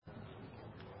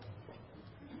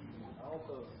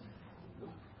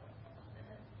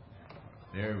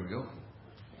There we go.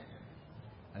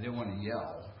 I didn't want to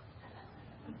yell.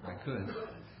 I could.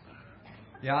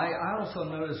 Yeah, I also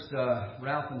noticed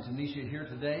Ralph and Tanisha here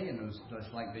today, and it was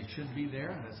just like they should be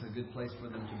there. That's a good place for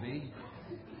them to be.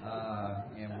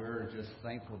 And we're just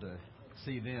thankful to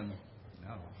see them.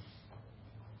 Oh,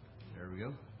 there we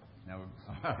go. Now,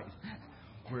 all right.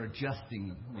 We're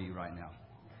adjusting me right now.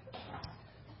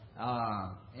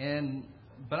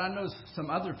 But I know some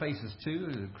other faces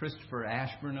too. Christopher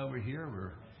Ashburn over here.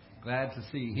 We're glad to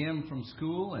see him from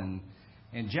school, and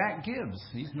Jack Gibbs.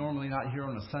 He's normally not here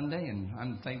on a Sunday, and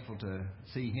I'm thankful to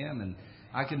see him. And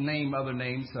I could name other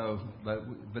names, but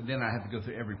then I have to go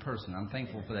through every person. I'm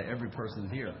thankful for that every person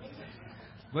here.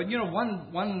 But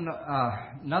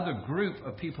another group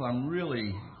of people I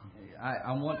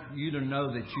want you to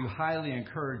know that you highly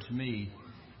encourage me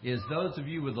is those of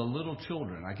you with the little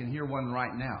children. I can hear one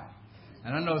right now.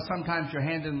 And I know sometimes you're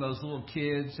handing those little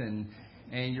kids and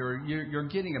you're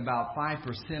getting about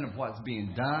 5% of what's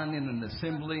being done in an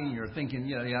assembly, and you're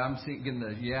thinking, I'm getting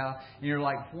and you're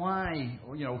like, why?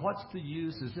 What's the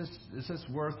use? Is this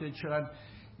worth it?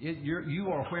 You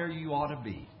are where you ought to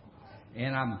be.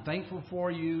 And I'm thankful for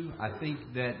you. I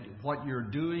think that what you're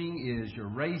doing is you're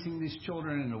raising these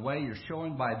children in a way, you're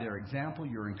showing by their example,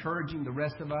 you're encouraging the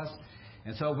rest of us.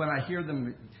 And so when I hear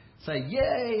them say,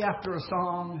 yay, after a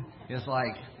song, it's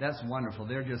like, that's wonderful.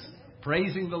 They're just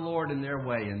praising the Lord in their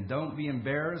way. And don't be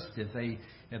embarrassed if they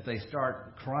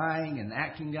start crying and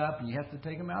acting up and you have to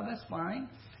take them out. That's fine.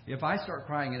 If I start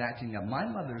crying and acting up, my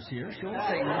mother's here. She'll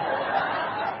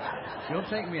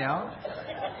take me out.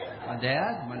 My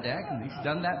dad, he's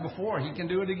done that before. He can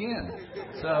do it again.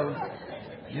 So,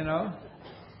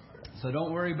 so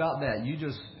don't worry about that. You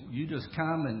just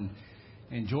come and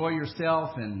enjoy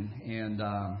yourself and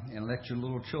let your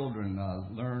little children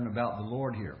learn about the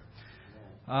Lord here.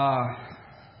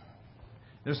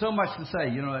 There's so much to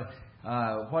say.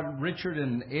 What Richard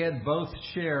and Ed both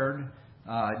shared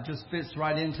just fits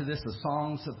right into this. The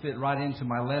songs that fit right into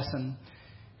my lesson.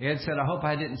 Ed said, I hope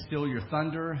I didn't steal your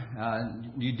thunder.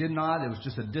 You did not. It was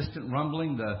just a distant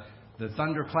rumbling. The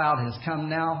thunder cloud has come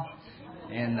now.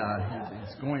 And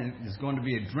it's going to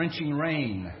be a drenching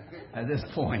rain at this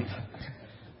point.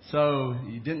 So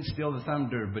you didn't steal the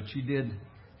thunder, but you did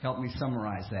help me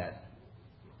summarize that.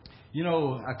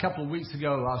 A couple of weeks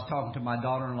ago, I was talking to my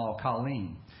daughter-in-law,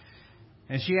 Colleen.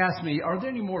 And she asked me, are there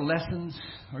any more lessons?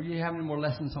 Are you having any more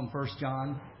lessons on 1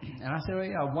 John? And I said, well,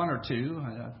 yeah, one or two.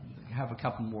 I have a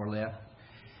couple more left.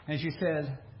 And she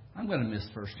said, I'm going to miss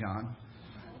 1 John.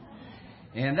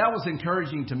 And that was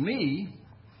encouraging to me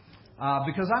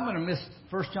because I'm going to miss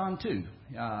 1 John too.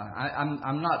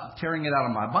 I'm not tearing it out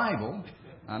of my Bible.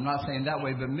 I'm not saying that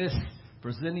way, but miss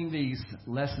presenting these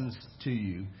lessons to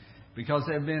you because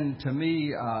they've been, to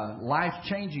me,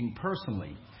 life-changing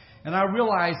personally. And I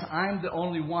realize I'm the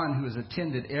only one who has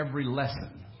attended every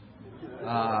lesson.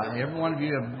 Every one of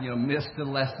you have missed a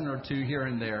lesson or two here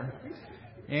and there.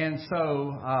 And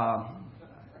so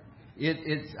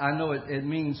I know it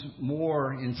means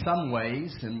more in some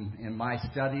ways in my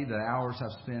study, the hours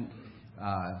I've spent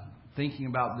thinking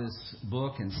about this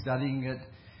book and studying it.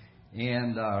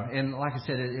 And like I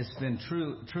said, it's been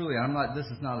truly, this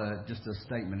is not just a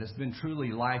statement. It's been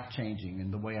truly life-changing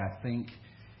in the way I think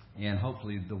and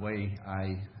hopefully the way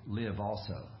I live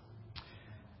also.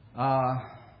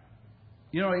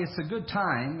 It's a good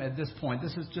time at this point.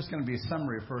 This is just going to be a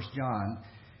summary of 1 John.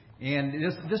 And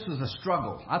this was a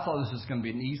struggle. I thought this was going to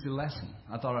be an easy lesson.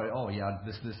 I thought,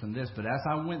 this, and this. But as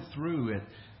I went through it,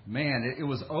 man, it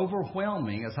was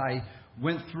overwhelming as I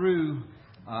went through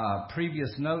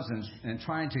previous notes and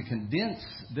trying to condense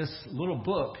this little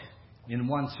book in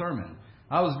one sermon.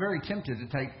 I was very tempted to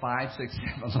take 5, 6,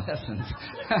 7 lessons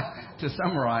to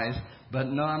summarize. But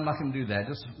no, I'm not going to do that.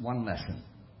 Just one lesson.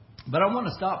 But I want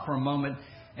to stop for a moment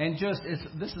and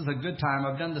this is a good time.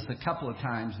 I've done this a couple of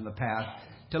times in the past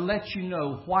to let you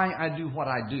know why I do what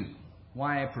I do,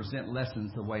 why I present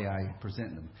lessons the way I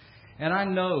present them. And I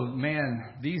know, man,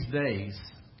 these days,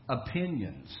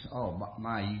 opinions,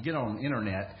 you get on the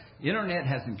internet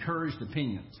has encouraged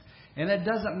opinions. And it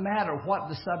doesn't matter what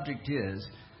the subject is,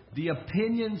 the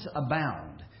opinions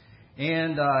abound.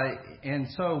 And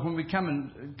so when we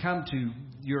come to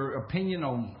your opinion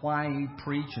on why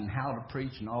preach and how to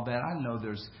preach and all that, I know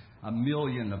there's a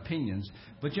million opinions,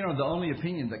 but the only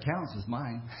opinion that counts is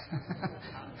mine.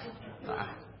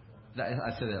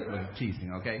 I said that with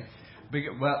teasing, okay?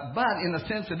 But in a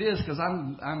sense it is because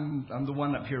I'm the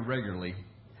one up here regularly,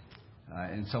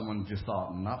 and someone just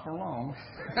thought, not for long.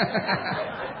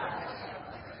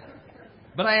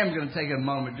 But I am going to take a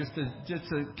moment just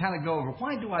to kind of go over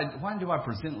why do I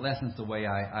present lessons the way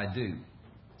I do.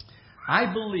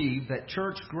 I believe that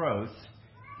church growth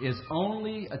is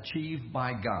only achieved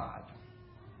by God,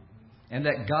 and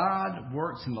that God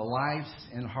works in the lives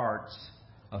and hearts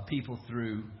of people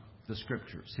through the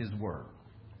Scriptures, His Word.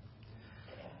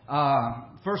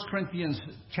 1 Corinthians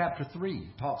chapter 3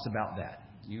 talks about that.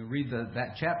 You read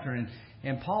that chapter,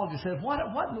 and Paul just said, what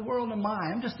in the world am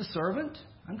I? I'm just a servant.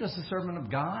 I'm just a servant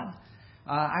of God.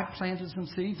 I planted some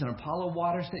seeds, and Apollo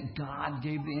waters that God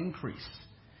gave the increase.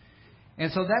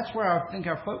 And so that's where I think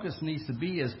our focus needs to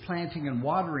be, is planting and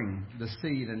watering the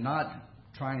seed and not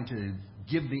trying to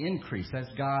give the increase. That's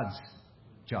God's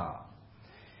job.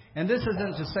 And this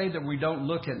isn't to say that we don't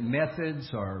look at methods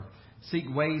or seek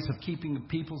ways of keeping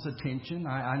people's attention.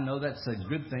 I know that's a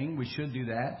good thing. We should do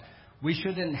that. We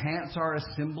should enhance our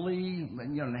assembly,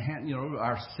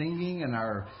 our singing and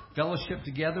our fellowship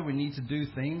together. We need to do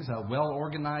things, a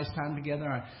well-organized time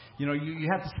together. You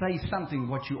have to say something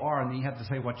what you are, and then you have to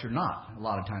say what you're not a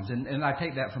lot of times. And I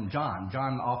take that from John.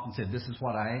 John often said, this is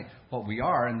what we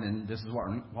are, and then this is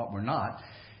what we're not.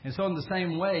 And so in the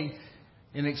same way,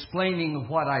 in explaining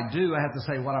what I do, I have to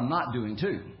say what I'm not doing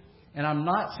too. And I'm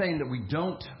not saying that we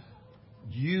don't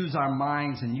use our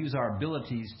minds and use our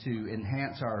abilities to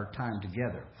enhance our time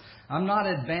together. I'm not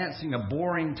advancing a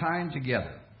boring time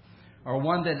together or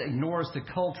one that ignores the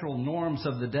cultural norms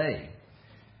of the day.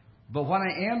 But what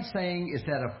I am saying is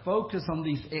that a focus on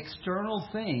these external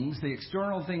things, the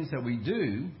external things that we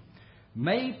do,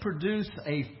 may produce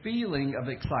a feeling of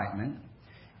excitement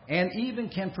and even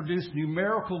can produce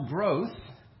numerical growth,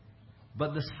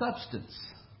 but the substance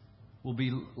will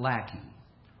be lacking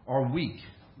or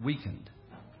weakened.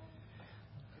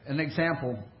 An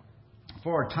example,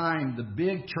 for a time, the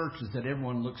big churches that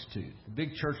everyone looks to, the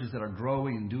big churches that are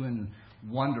growing and doing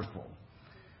wonderful,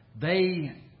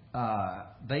 they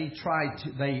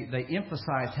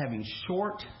emphasize having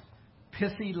short,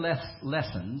 pithy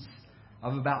lessons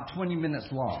of about 20 minutes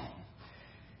long.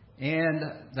 And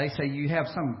they say you have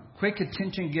some quick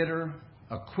attention getter,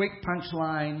 a quick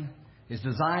punchline, is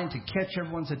designed to catch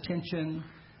everyone's attention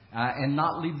and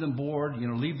not leave them bored,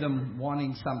 leave them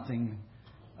wanting something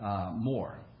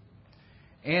more.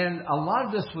 And a lot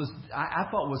of this I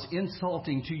thought was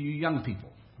insulting to you young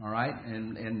people, all right?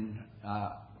 And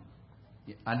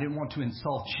I didn't want to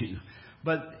insult you.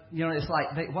 But, it's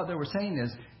like what they were saying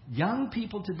is young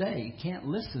people today can't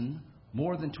listen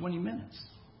more than 20 minutes.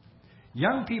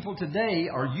 Young people today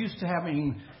are used to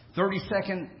having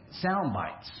 30-second sound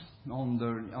bites on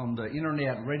the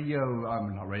internet, radio,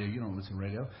 not radio, you don't listen to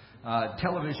radio,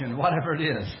 television, whatever it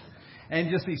is. And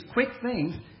just these quick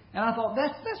things. And I thought,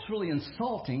 that's really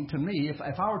insulting to me. If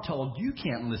I were told you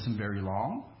can't listen very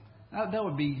long, that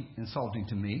would be insulting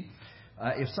to me.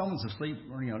 If someone's asleep,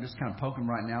 or just kind of poke them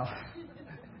right now.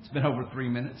 It's been over 3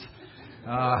 minutes.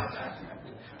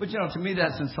 But to me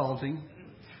that's insulting.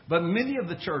 But many of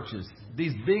the churches,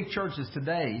 these big churches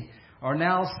today, are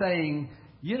now saying,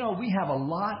 we have a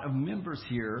lot of members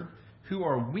here who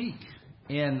are weak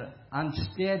and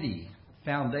unsteady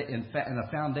in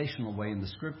a foundational way in the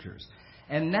Scriptures.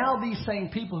 And now these same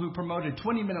people who promoted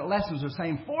 20-minute lessons are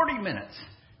saying 40 minutes.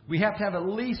 We have to have at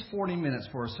least 40 minutes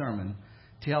for a sermon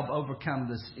to help overcome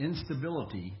this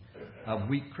instability of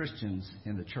weak Christians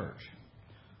in the church.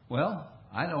 Well,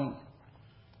 I don't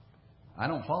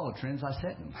follow trends, I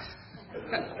set them.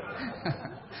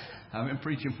 I've been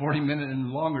preaching 40-minute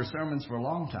and longer sermons for a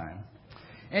long time.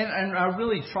 And I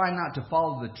really try not to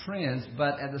follow the trends,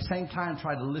 but at the same time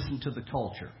try to listen to the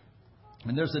culture.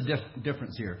 And there's a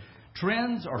difference here.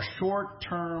 Trends are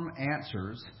short-term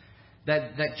answers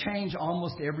that change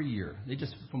almost every year. They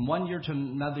just, from one year to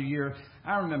another year.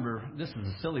 I remember, this is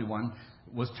a silly one,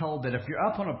 was told that if you're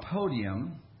up on a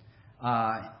podium,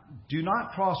 do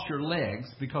not cross your legs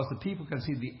because the people can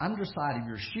see the underside of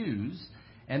your shoes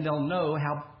and they'll know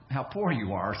how poor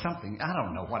you are or something. I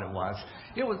don't know what it was.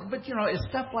 But it's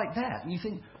stuff like that. And you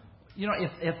think,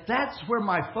 if that's where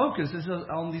my focus is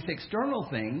on these external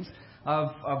things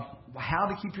of how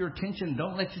to keep your attention,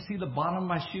 don't let you see the bottom of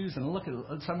my shoes. And look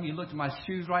at some of you looked at my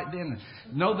shoes right then.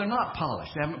 No, they're not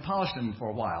polished. I haven't polished them for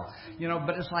a while.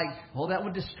 But it's like, that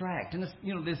would distract. And it's,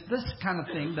 there's this kind of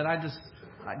thing that I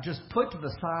just put to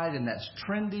the side, and that's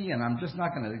trendy, and I'm just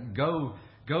not going to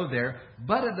go there.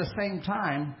 But at the same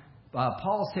time,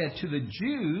 Paul said to the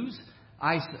Jews,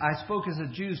 I spoke as a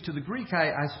Jew. To the Greek,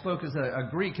 I spoke as a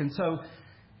Greek. And so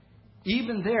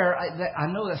even there,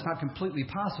 I know that's not completely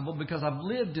possible because I've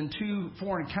lived in 2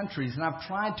 foreign countries and I've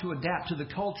tried to adapt to the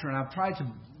culture, and I've tried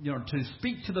to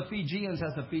speak to the Fijians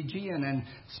as a Fijian and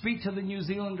speak to the New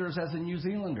Zealanders as a New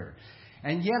Zealander.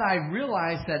 And yet I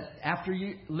realized that after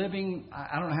living,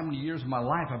 I don't know how many years of my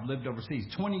life I've lived overseas,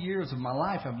 20 years of my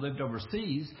life I've lived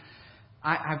overseas,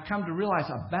 I've come to realize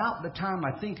about the time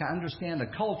I think I understand a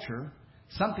culture,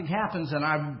 something happens and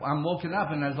I'm woken up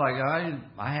and I was like,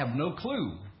 I have no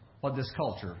clue what this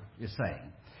culture is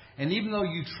saying. And even though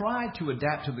you try to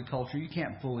adapt to the culture, you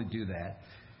can't fully do that.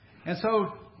 And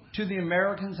so to the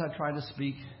Americans, I try to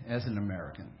speak as an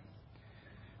American.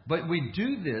 But we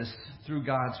do this through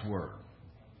God's Word.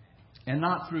 And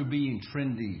not through being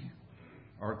trendy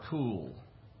or cool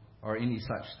or any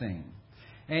such thing.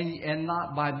 And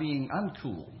not by being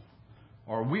uncool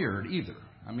or weird either.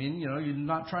 I mean, you're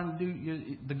not trying to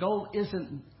do... the goal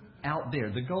isn't out there.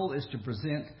 The goal is to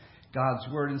present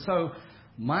God's Word. And so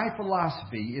my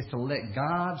philosophy is to let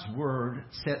God's Word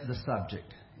set the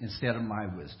subject instead of my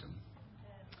wisdom.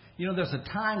 There's a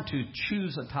time to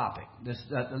choose a topic. There's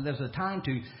a time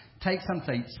to take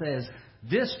something that says...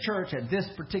 this church at this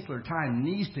particular time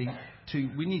needs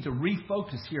we need to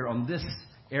refocus here on this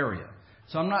area.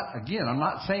 So I'm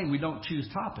not saying we don't choose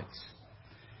topics.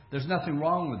 There's nothing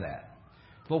wrong with that.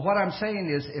 But what I'm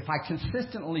saying is if I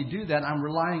consistently do that, I'm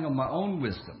relying on my own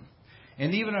wisdom.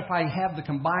 And even if I have the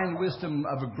combined wisdom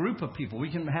of a group of people,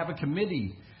 we can have a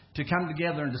committee to come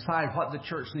together and decide what the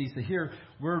church needs to hear.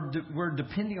 We're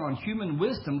depending on human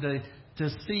wisdom to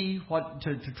see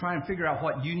to try and figure out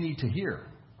what you need to hear.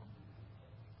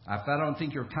 If I don't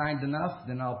think you're kind enough,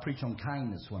 then I'll preach on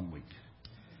kindness one week.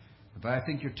 If I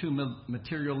think you're too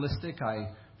materialistic,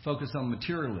 I focus on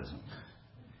materialism.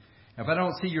 If I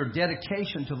don't see your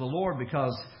dedication to the Lord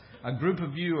because a group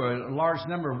of you or a large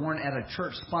number weren't at a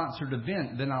church-sponsored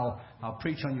event, then I'll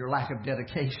preach on your lack of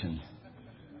dedication.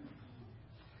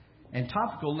 And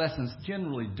topical lessons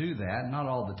generally do that, not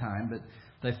all the time, but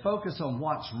they focus on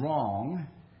what's wrong.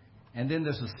 And then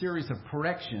there's a series of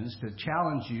corrections to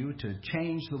challenge you to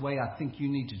change the way I think you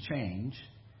need to change.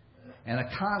 And a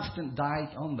constant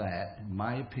diet on that, in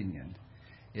my opinion,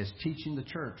 is teaching the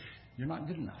church, you're not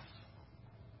good enough.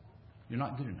 You're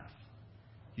not good enough.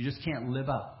 You just can't live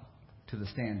up to the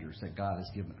standards that God has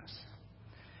given us.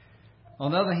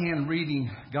 On the other hand,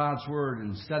 reading God's Word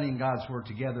and studying God's Word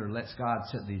together lets God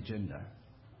set the agenda.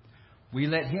 We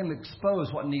let Him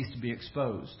expose what needs to be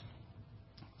exposed.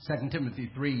 2 Timothy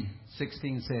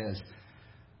 3:16 says,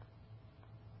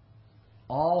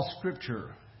 all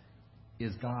Scripture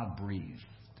is God-breathed.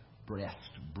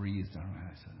 Breathed, I don't know how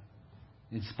to say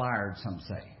it. Inspired, some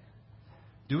say.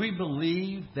 Do we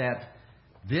believe that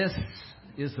this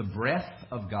is the breath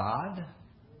of God?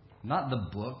 Not the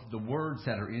book, the words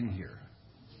that are in here.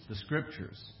 The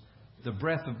Scriptures. The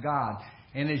breath of God.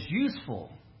 And is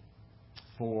useful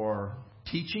for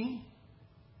teaching.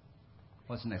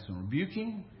 What's the next one?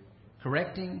 Rebuking,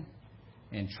 correcting,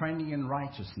 and training in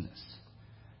righteousness.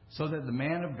 So that the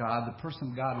man of God, the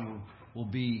person of God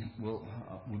will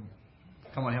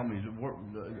come on, help me.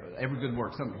 Every good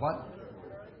work. What?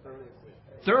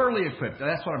 Thoroughly equipped.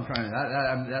 That's what I'm trying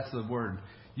to... that's the word.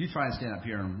 You try and stand up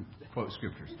here and quote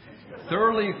Scriptures.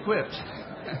 Thoroughly equipped.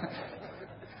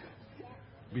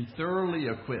 Be thoroughly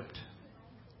equipped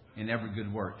in every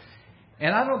good work.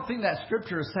 And I don't think that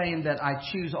Scripture is saying that I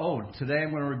choose, today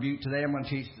I'm going to rebuke, today I'm going to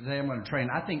teach, today I'm going to train.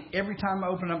 I think every time I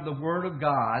open up the Word of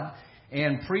God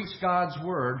and preach God's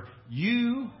Word,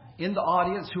 you in the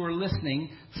audience who are listening,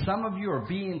 some of you are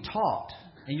being taught.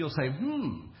 And you'll say,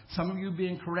 some of you are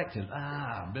being corrected.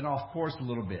 I've been off course a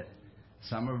little bit.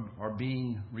 Some are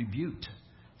being rebuked.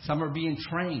 Some are being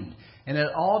trained. And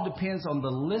it all depends on the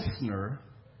listener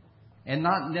and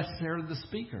not necessarily the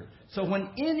speaker. So when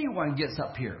anyone gets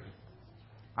up here,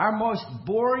 our most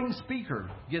boring speaker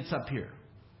gets up here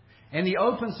and he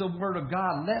opens the Word of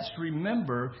God, let's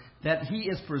remember that he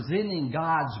is presenting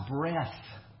God's breath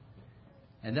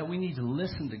and that we need to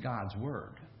listen to God's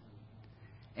Word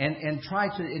and try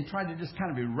to just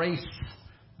kind of erase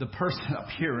the person up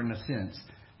here in a sense,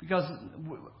 because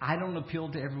I don't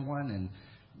appeal to everyone,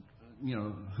 and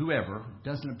whoever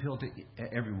doesn't appeal to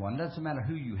everyone. It doesn't matter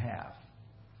who you have.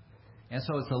 And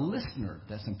so it's a listener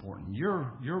that's important.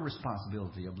 Your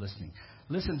responsibility of listening.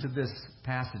 Listen to this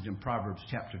passage in Proverbs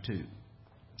chapter 2.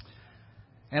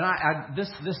 And this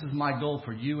is my goal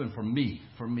for you and for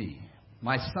me.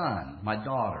 My son, my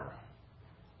daughter.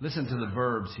 Listen to the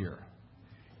verbs here.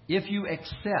 If you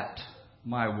accept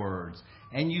my words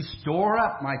and you store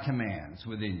up my commands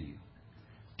within you,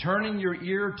 turning your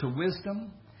ear to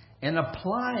wisdom and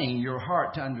applying your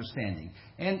heart to understanding.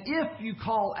 And if you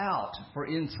call out for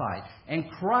insight and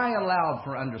cry aloud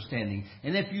for understanding,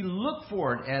 and if you look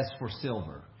for it as for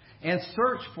silver and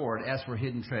search for it as for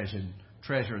hidden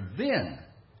treasure, then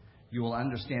you will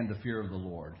understand the fear of the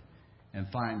Lord and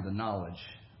find the knowledge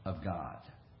of God.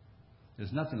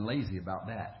 There's nothing lazy about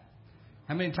that.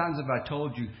 How many times have I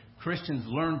told you Christians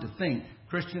learn to think?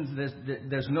 Christians,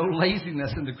 there's no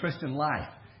laziness in the Christian life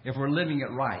if we're living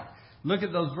it right. Look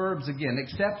at those verbs again.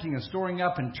 Accepting and storing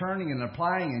up and turning and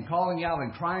applying and calling out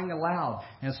and crying aloud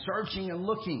and searching and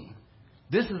looking.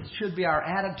 Should be our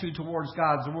attitude towards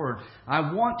God's Word.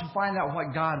 I want to find out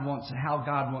what God wants and how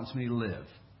God wants me to live.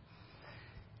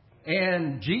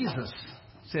 And Jesus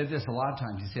said this a lot of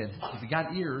times. He said, if you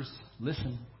got ears,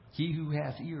 listen. He who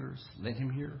has ears, let him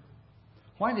hear.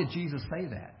 Why did Jesus say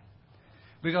that?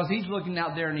 Because he's looking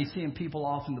out there and he's seeing people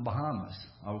off in the Bahamas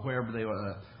or wherever they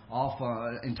were, off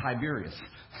in Tiberias.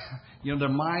 Their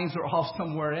minds are off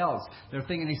somewhere else. They're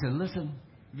thinking, he said, listen,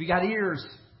 if you got ears,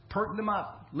 perk them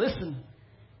up. Listen.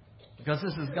 Because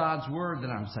this is God's Word that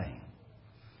I'm saying.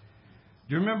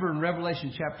 Do you remember in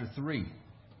Revelation chapter 3,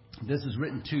 this is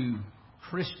written to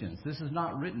Christians. This is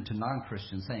not written to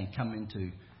non-Christians saying,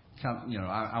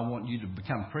 I want you to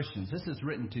become Christians. This is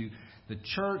written to the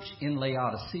church in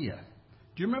Laodicea.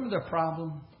 Do you remember their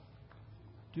problem?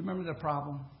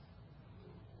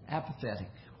 Apathetic.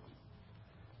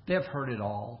 They've heard it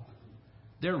all.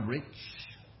 They're rich.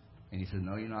 And he said,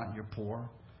 no, you're not. You're poor.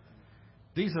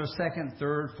 These are second,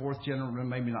 third, fourth generation,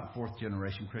 maybe not fourth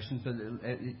generation Christians, but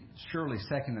surely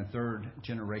second and third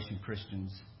generation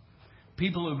Christians.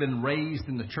 People who have been raised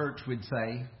in the church, we'd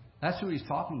say. That's who he's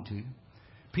talking to.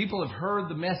 People have heard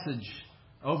the message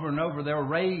over and over. They were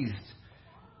raised.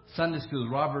 Sunday school,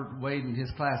 Robert Wade in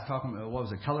his class talking about, what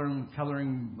was it, coloring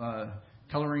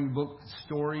book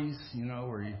stories,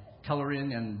 where you color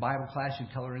in, and Bible class you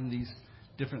color in these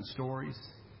different stories.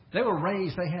 They were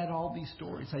raised, they had all these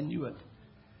stories, they knew it.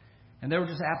 And they were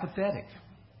just apathetic.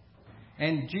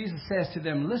 And Jesus says to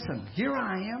them, listen, here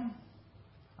I am.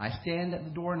 I stand at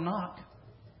the door and knock.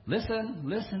 Listen,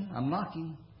 I'm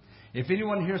knocking. If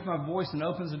anyone hears my voice and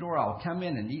opens the door, I'll come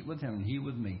in and eat with him and he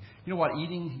with me. You know what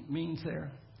eating means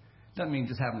there? It doesn't mean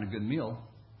just having a good meal.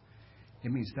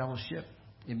 It means fellowship.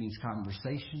 It means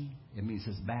conversation. It means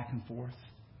this back and forth.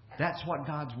 That's what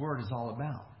God's Word is all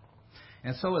about.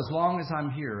 And so as long as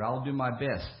I'm here, I'll do my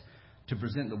best to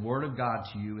present the Word of God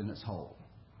to you in its whole.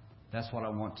 That's what I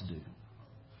want to do.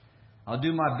 I'll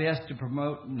do my best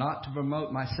not to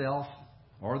promote myself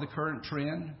or the current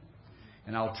trend.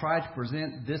 And I'll try to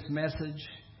present this message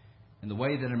in the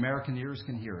way that American ears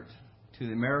can hear it. To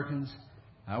the Americans,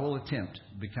 I will attempt to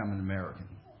become an American.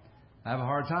 I have a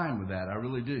hard time with that. I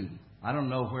really do. I don't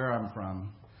know where I'm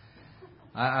from.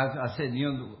 I said,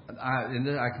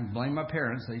 I can blame my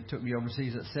parents. They took me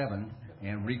overseas at 7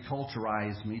 and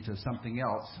reculturized me to something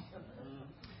else.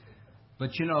 But,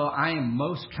 I am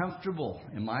most comfortable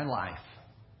in my life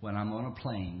when I'm on a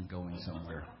plane going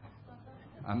somewhere.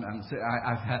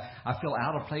 I feel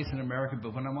out of place in America,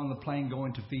 but when I'm on the plane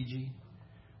going to Fiji,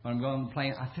 when I'm going on the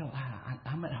plane, I feel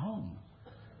I'm at home.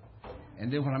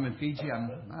 And then when I'm in Fiji,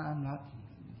 I'm not.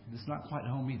 It's not quite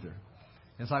home either.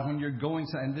 It's like when you're going,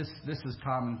 and this is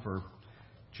common for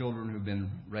children who've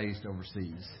been raised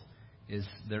overseas, is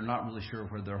they're not really sure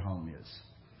where their home is.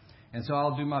 And so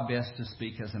I'll do my best to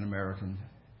speak as an American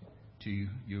to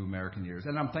you American ears.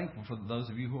 And I'm thankful for those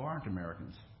of you who aren't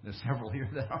Americans. There's several here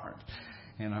that aren't.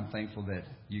 And I'm thankful that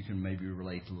you can maybe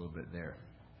relate a little bit there.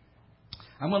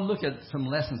 I'm going to look at some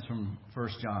lessons from 1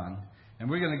 John. And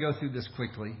we're going to go through this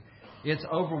quickly. It's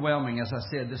overwhelming. As I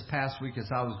said, this past week as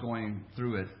I was going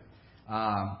through it,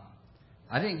 I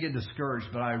didn't get discouraged,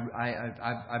 but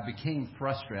I became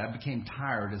frustrated. I became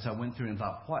tired as I went through and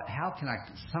thought, how can I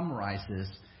summarize this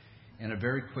in a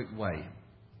very quick way?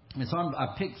 And so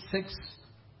I picked six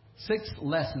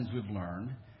lessons we've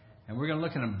learned. And we're going to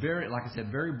look at them very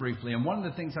briefly. And one of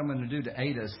the things I'm going to do to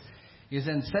aid us is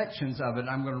in sections of it,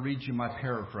 I'm going to read you my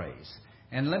paraphrase.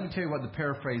 And let me tell you what the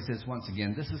paraphrase is once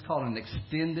again. This is called an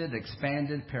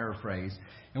expanded paraphrase,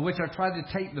 in which I try to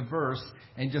take the verse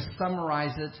and just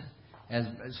summarize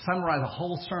a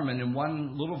whole sermon in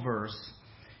one little verse.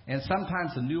 And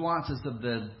sometimes the nuances of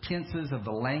the tenses of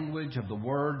the language of the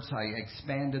words, I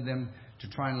expanded them to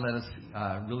try and let us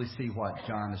really see what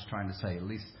John is trying to say, at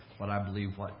least what I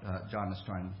believe what John is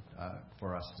trying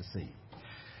for us to see.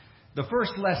 The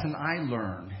first lesson I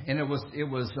learned, and it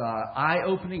was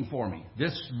eye-opening for me.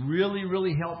 This really,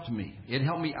 really helped me. It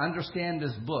helped me understand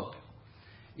this book,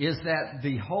 is that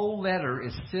the whole letter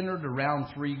is centered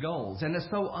around 3 goals. And it's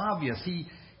so obvious.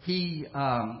 He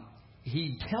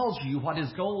tells you what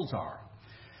his goals are.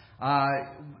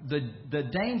 The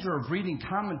danger of reading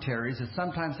commentaries is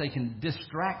sometimes they can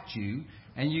distract you,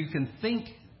 and you can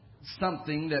think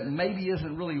something that maybe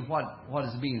isn't really what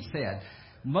is being said.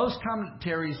 most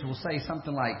commentaries will say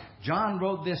something like, John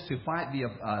wrote this to fight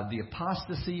the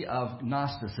apostasy of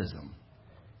Gnosticism.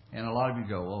 And a lot of you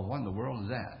go, well, what in the world is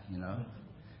that?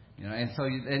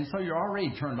 And so you're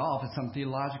already turned off at some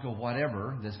theological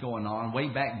whatever that's going on. Way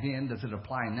back then, does it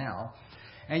apply now?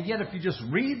 And yet, if you just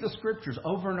read the Scriptures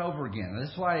over and over again,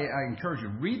 this is why I encourage you,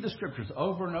 read the Scriptures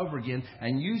over and over again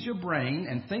and use your brain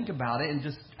and think about it and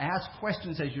just ask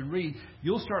questions as you read,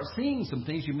 you'll start seeing some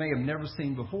things you may have never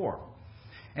seen before.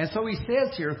 And so he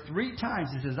says here 3 times,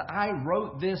 he says, I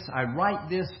wrote this, I write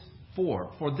this for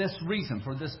this reason,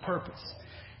 for this purpose.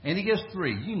 And he gives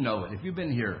 3. You know it. If you've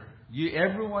been here,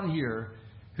 everyone here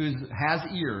who has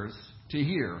ears to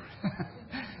hear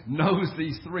knows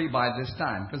these 3 by this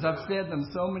time, because I've said them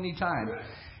so many times.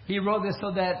 He wrote this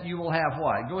so that you will have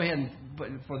what? Go ahead and put,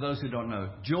 for those who don't know,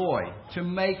 joy, to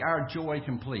make our joy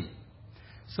complete,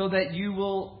 so that you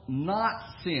will not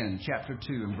sin, chapter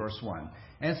 2 and verse 1,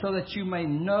 and so that you may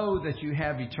know that you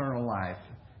have eternal life,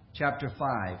 chapter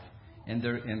 5 and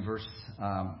there in verse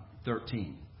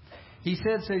 13. He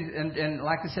said, and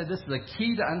like I said, this is the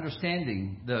key to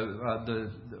understanding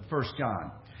the 1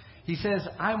 John. He says,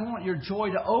 I want your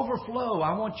joy to overflow.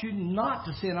 I want you not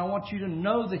to sin. I want you to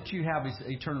know that you have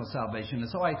eternal salvation. And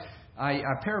so I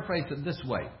paraphrase it this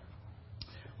way.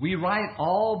 We write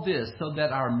all this so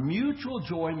that our mutual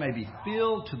joy may be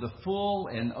filled to the full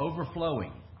and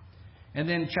overflowing. And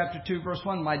then chapter 2, verse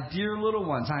 1, my dear little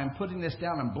ones, I am putting this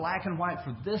down in black and white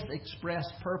for this express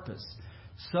purpose,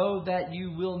 so that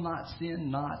you will not sin,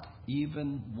 not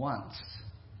even once.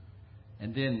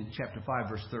 And then chapter 5,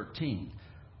 verse 13.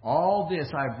 All this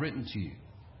I've written to you,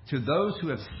 to those who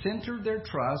have centered their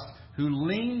trust, who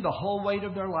lean the whole weight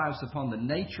of their lives upon the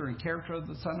nature and character of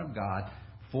the Son of God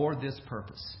for this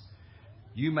purpose.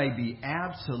 You may be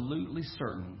absolutely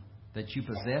certain that you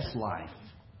possess life,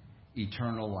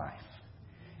 eternal life.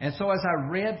 And so as I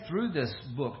read through this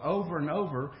book over and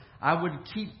over, I would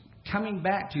keep coming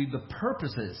back to the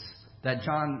purposes that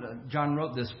John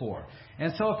wrote this for.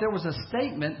 And so if there was a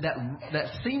statement that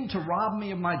seemed to rob me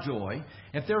of my joy,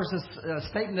 if there was a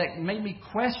statement that made me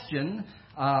question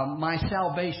my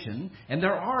salvation, and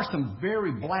there are some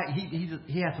very black, he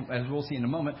has some, as we'll see in a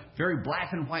moment, very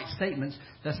black and white statements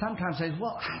that sometimes say,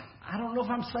 well, I don't know if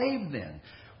I'm saved then.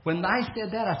 When I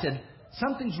said that, I said,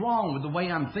 something's wrong with the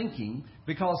way I'm thinking,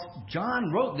 because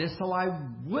John wrote this so I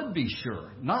would be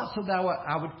sure, not so that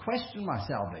I would question my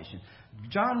salvation.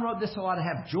 John wrote this so I'd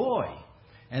have joy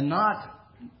and not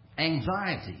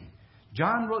anxiety.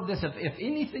 John wrote this, if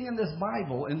anything in this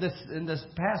Bible, in this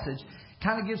passage,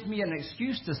 kind of gives me an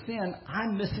excuse to sin,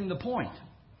 I'm missing the point.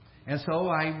 And so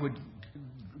I would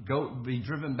be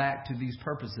driven back to these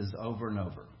purposes over and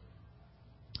over.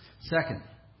 Second,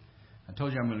 I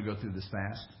told you I'm going to go through this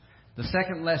fast. The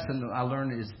second lesson that I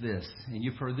learned is this, and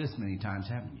you've heard this many times,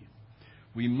 haven't you?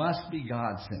 We must be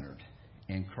God-centered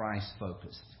and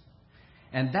Christ-focused.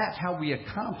 And that's how we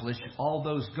accomplish all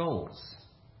those goals.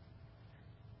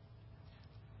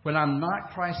 When I'm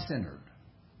not Christ-centered,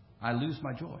 I lose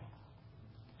my joy.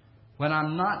 When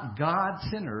I'm not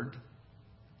God-centered,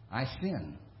 I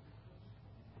sin.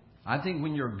 I think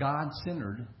when you're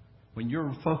God-centered, when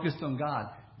you're focused on God,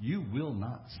 you will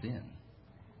not sin.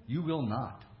 You will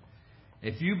not.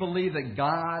 If you believe that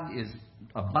God is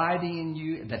abiding in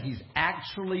you, that He's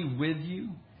actually with you,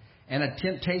 and a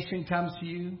temptation comes to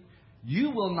you,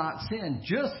 you will not sin,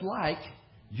 just like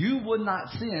you would not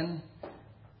sin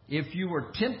if you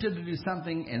were tempted to do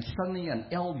something and suddenly an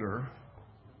elder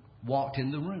walked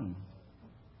in the room.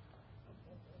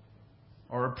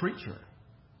 Or a preacher.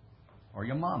 Or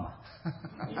your mama.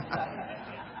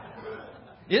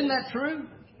 Isn't that true?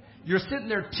 You're sitting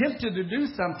there tempted to do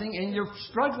something and you're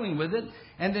struggling with it,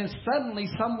 and then suddenly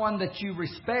someone that you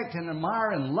respect and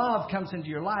admire and love comes into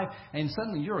your life, and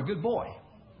suddenly you're a good boy.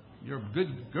 You're a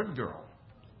good girl.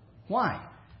 Why?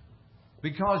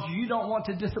 Because you don't want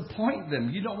to disappoint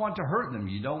them. You don't want to hurt them.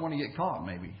 You don't want to get caught,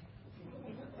 maybe.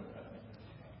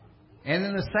 And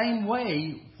in the same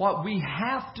way, what we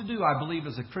have to do, I believe,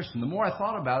 as a Christian, the more I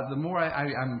thought about it, the more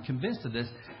I'm convinced of this.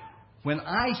 When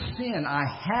I sin, I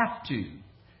have to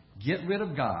get rid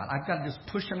of God. I've got to just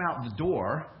push Him out the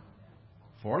door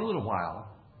for a little while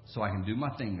so I can do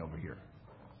my thing over here.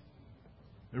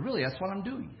 But really, that's what I'm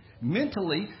doing.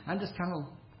 Mentally, I'm just kind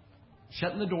of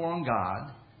shutting the door on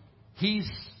God. He's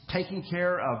taking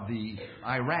care of the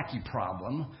Iraqi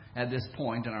problem at this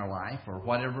point in our life, or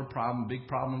whatever problem, big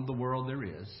problem of the world there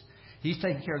is. He's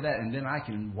taking care of that, and then I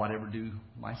can whatever do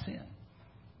my sin.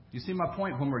 You see my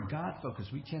point? When we're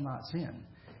God-focused, we cannot sin.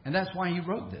 And that's why He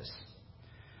wrote this.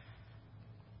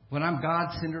 When I'm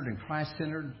God-centered and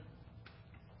Christ-centered,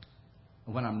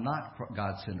 when I'm not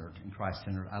God-centered and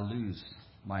Christ-centered, I lose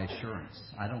my assurance.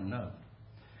 I don't know.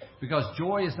 Because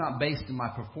joy is not based in my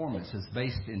performance. It's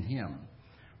based in Him.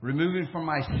 Removing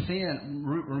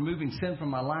sin from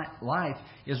my life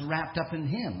is wrapped up in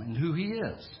Him and who He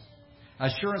is.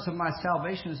 Assurance of my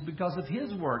salvation is because of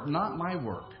His work, not my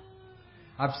work.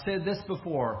 I've said this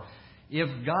before.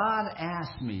 If God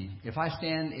asks me, if I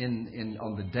stand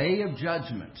on the day of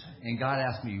judgment and God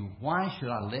asks me, why should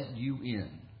I let you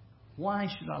in? Why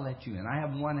should I let you in? I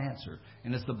have one answer,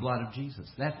 and it's the blood of Jesus.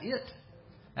 That's it.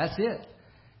 That's it.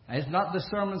 It's not the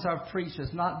sermons I've preached.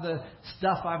 It's not the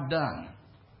stuff I've done.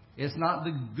 It's not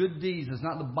the good deeds. It's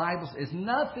not the Bible. It's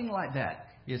nothing like that.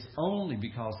 It's only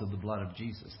because of the blood of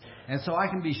Jesus. And so I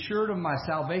can be sure of my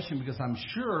salvation because I'm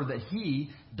sure that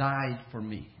He died for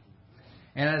me.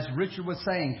 And as Richard was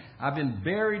saying, I've been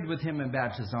buried with Him in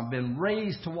baptism. I've been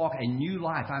raised to walk a new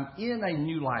life. I'm in a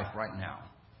new life right now.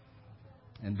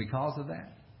 And because of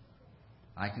that,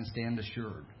 I can stand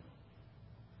assured.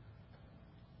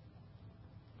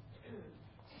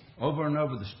 Over and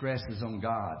over, the stress is on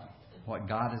God, what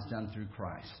God has done through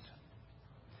Christ.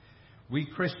 We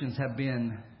Christians have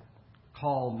been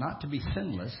called not to be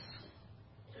sinless,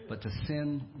 but to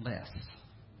sin less.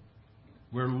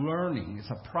 We're learning. It's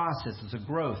a process. It's a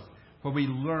growth where we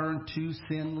learn to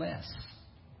sin less.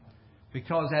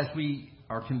 Because as we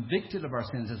are convicted of our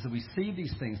sins, as we see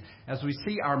these things, as we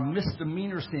see our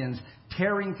misdemeanor sins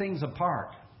tearing things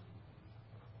apart,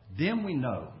 then we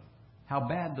know how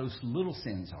bad those little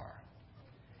sins are.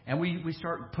 And we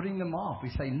start putting them off. We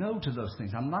say no to those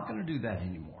things. I'm not going to do that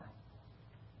anymore.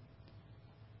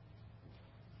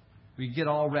 We get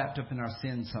all wrapped up in our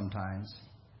sins sometimes.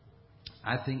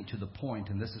 I think to the point,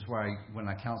 and this is where when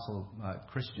I counsel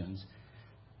Christians,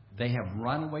 they have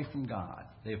run away from God.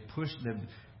 They've pushed them.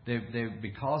 They've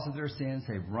because of their sins,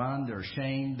 they've run. They're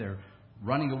ashamed. They're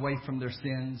running away from their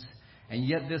sins. And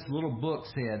yet this little book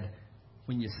said,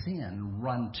 when you sin,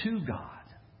 run to God.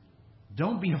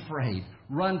 Don't be afraid.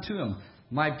 Run to Him.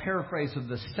 My paraphrase of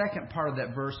the second part of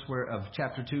that verse of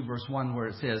chapter 2, verse 1, where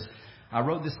it says, I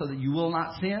wrote this so that you will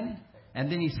not sin.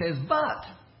 And then He says, but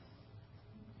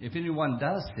if anyone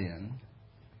does sin,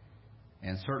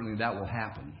 and certainly that will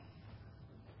happen,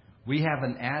 we have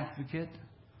an advocate,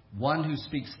 one who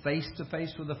speaks face to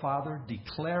face with the Father,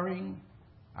 declaring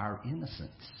our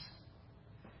innocence.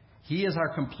 He is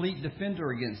our complete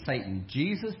defender against Satan.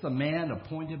 Jesus, the man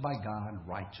appointed by God,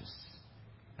 righteous.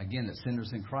 Again, it's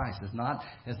sinners in Christ. It's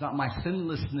not my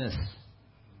sinlessness.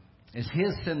 It's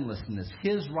His sinlessness,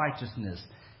 His righteousness.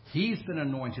 He's been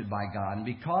anointed by God. And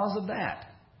because of that,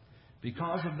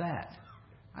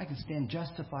 I can stand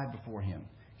justified before Him.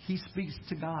 He speaks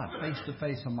to God face to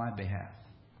face on my behalf.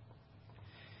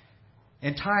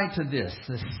 And tied to this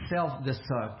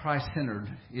Christ-centered,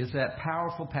 is that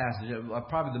powerful passage.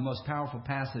 Probably the most powerful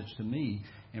passage to me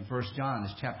in 1 John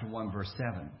is chapter 1, verse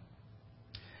 7.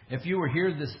 If you were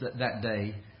here that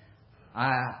day,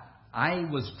 I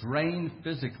was drained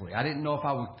physically. I didn't know if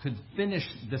I could finish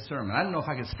the sermon. I didn't know if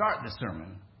I could start the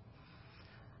sermon.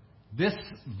 This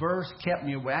verse kept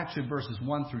me awake. Actually, verses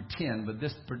 1 through 10, but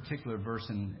this particular verse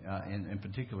in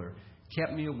particular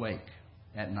kept me awake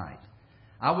at night.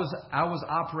 I was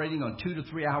operating on 2 to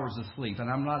 3 hours of sleep, and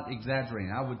I'm not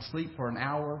exaggerating. I would sleep for an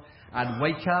hour. I'd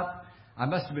wake up. I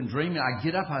must have been dreaming. I'd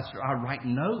get up. I'd write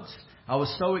notes. I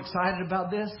was so excited about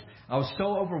this. I was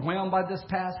so overwhelmed by this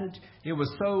passage. It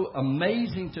was so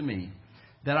amazing to me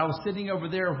that I was sitting over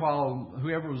there while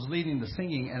whoever was leading the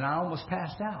singing, and I almost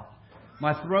passed out.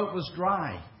 My throat was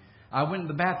dry. I went to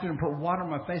the bathroom and put water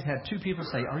on my face. I had 2 people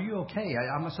say, "Are you okay?"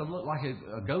 I must have looked like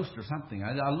a ghost or something.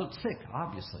 I looked sick,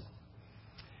 obviously.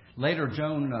 Later,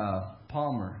 Joan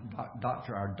Palmer,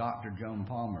 our Dr. Joan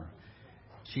Palmer,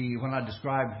 when I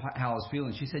described how I was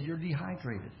feeling, she said, "You're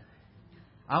dehydrated."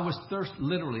 I was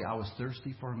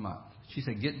thirsty for a month. She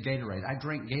said, "Get Gatorade." I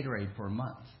drank Gatorade for a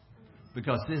month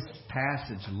because this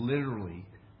passage literally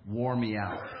wore me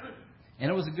out. And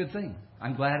it was a good thing.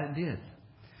 I'm glad it did.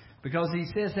 Because he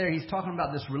says there, he's talking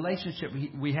about this relationship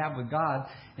we have with God,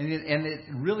 and it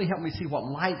really helped me see what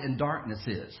light and darkness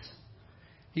is.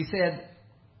 He said,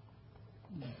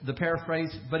 the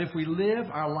paraphrase, "But if we live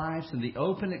our lives in the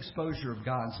open exposure of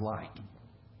God's light,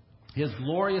 His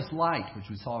glorious light," which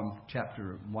we saw in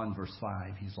chapter 1, verse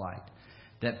 5, His light,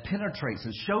 that penetrates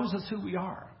and shows us who we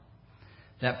are.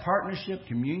 That partnership,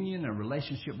 communion, and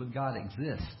relationship with God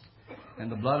exists. And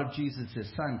the blood of Jesus, His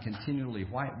Son, continually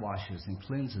whitewashes and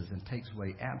cleanses and takes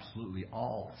away absolutely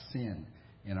all sin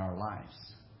in our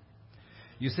lives.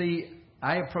 You see,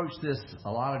 I approach this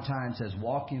a lot of times as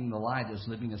walking in the light is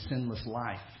living a sinless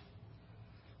life.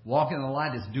 Walking in the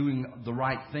light is doing the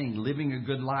right thing, living a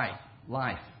good life,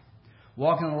 life.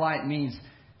 Walking in the light means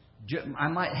I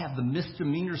might have the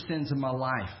misdemeanor sins in my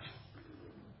life.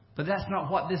 But that's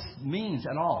not what this means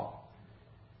at all.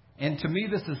 And to me,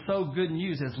 this is so good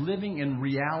news as living in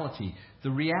reality.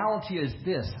 The reality is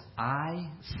this: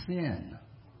 I sin.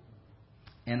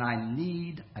 And I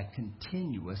need a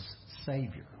continuous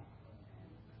Savior.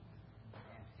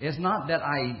 It's not that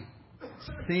I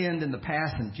sinned in the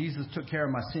past and Jesus took care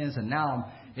of my sins and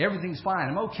now everything's fine.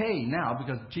 I'm okay now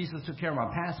because Jesus took care of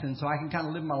my past sins, so I can kind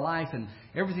of live my life and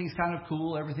everything's kind of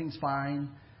cool, everything's fine.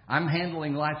 I'm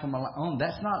handling life on my own.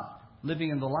 That's not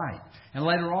living in the light. And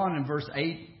later on in verse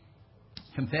 8,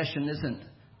 confession isn't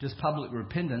just public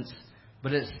repentance,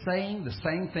 but it's saying the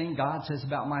same thing God says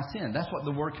about my sin. That's what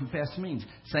the word confess means.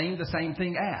 Saying the same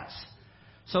thing as.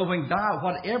 So when God,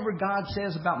 whatever God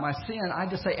says about my sin, I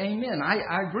just say, amen.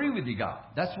 I agree with you, God.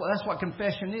 That's what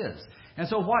confession is. And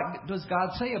so what does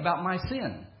God say about my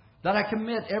sin that I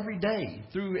commit every day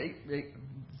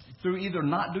through either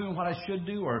not doing what I should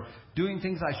do or doing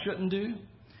things I shouldn't do?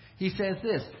 He says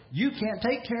this: you can't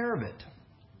take care of it.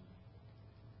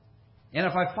 And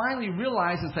if I finally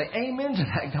realize and say amen to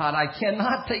that, God, I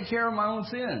cannot take care of my own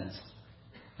sins.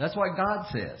 That's what God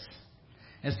says.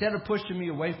 Instead of pushing me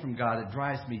away from God, it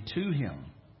drives me to Him.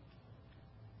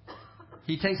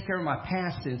 He takes care of my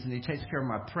past sins and He takes care of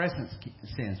my present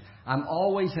sins. I'm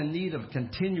always in need of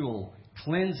continual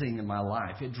cleansing in my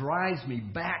life. It drives me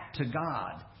back to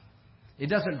God. It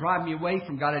doesn't drive me away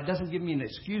from God. It doesn't give me an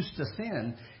excuse to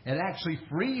sin. It actually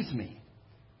frees me.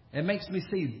 It makes me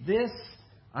see this.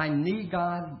 I need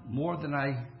God more than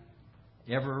I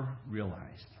ever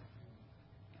realized.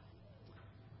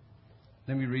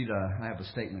 Let me read. I have a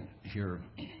statement here.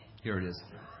 Here it is.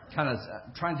 Kind of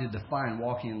trying to define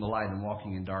walking in the light and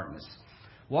walking in darkness.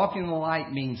 Walking in the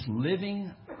light means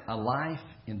living a life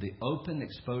in the open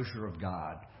exposure of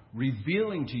God,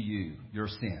 revealing to you your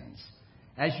sins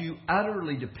as you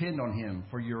utterly depend on Him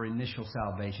for your initial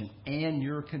salvation and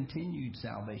your continued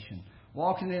salvation.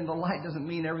 Walking in the light doesn't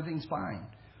mean everything's fine.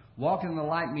 Walking in the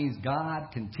light means God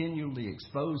continually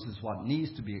exposes what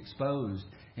needs to be exposed,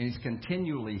 and He's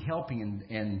continually helping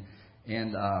and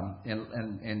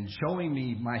showing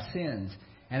me my sins.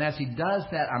 And as He does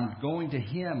that, I'm going to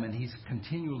Him, and He's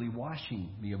continually washing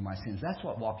me of my sins. That's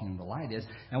what walking in the light is.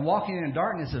 And walking in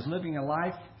darkness is living a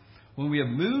life when we have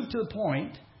moved to the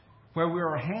point where we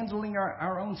are handling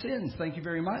our own sins. Thank you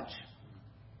very much.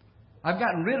 I've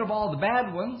gotten rid of all the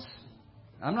bad ones.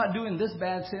 I'm not doing this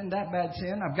bad sin, that bad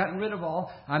sin. I've gotten rid of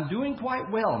all. I'm doing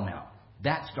quite well now.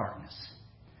 That's darkness.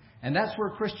 And that's where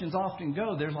Christians often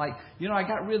go. They're like, I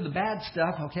got rid of the bad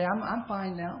stuff. Okay, I'm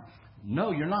fine now.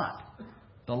 No, you're not.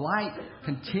 The light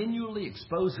continually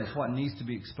exposes what needs to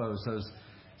be exposed. Those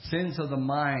sins of the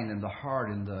mind and the heart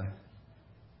and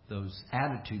those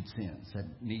attitude sins that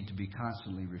need to be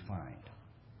constantly refined.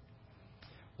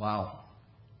 Wow.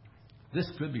 This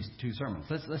could be 2 sermons.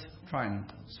 Let's try and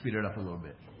speed it up a little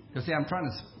bit. Because, I'm trying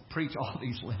to preach all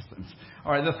these lessons.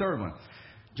 All right, the third one.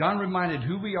 John reminded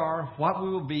who we are, what we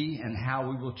will be, and how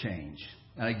we will change.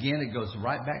 And again, it goes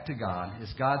right back to God.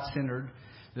 It's God-centered.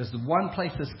 There's the one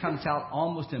place this comes out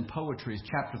almost in poetry is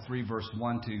chapter 3, verse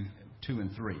 1 to 2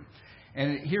 and 3.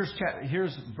 And here's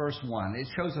verse 1. It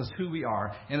shows us who we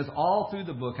are. And it's all through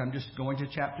the book. I'm just going to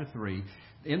chapter 3.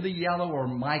 In the yellow are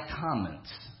my comments.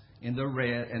 In the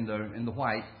red and the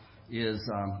white is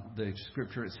the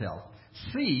scripture itself.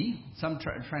 See, some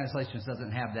translations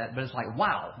doesn't have that, but it's like,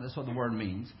 wow, that's what the word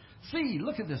means. See,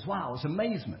 look at this. Wow, it's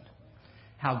amazement.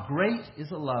 How great is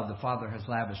the love the Father has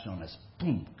lavished on us.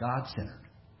 Boom, God-centered.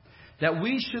 That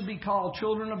we should be called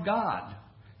children of God.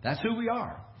 That's who we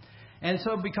are. And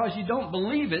so because you don't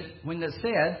believe it when it's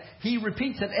said, He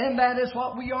repeats it, and that is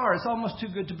what we are. It's almost too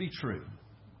good to be true.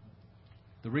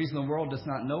 The reason the world does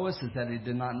not know us is that it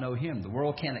did not know Him. The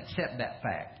world can't accept that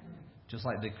fact, just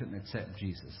like they couldn't accept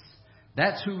Jesus.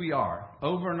 That's who we are.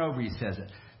 Over and over He says it.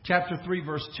 Chapter 3,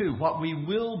 verse 2, what we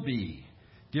will be.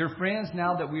 Dear friends,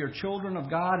 now that we are children of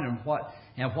God and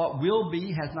what will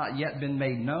be has not yet been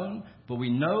made known, but we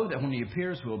know that when He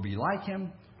appears, we'll be like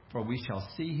Him, for we shall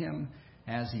see Him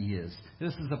as He is.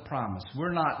 This is a promise.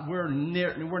 We're not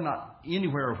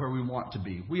anywhere where we want to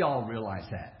be. We all realize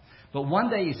that. But one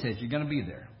day He says, you're going to be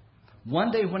there.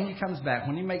 One day when He comes back,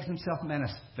 when He makes Himself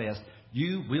manifest,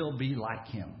 you will be like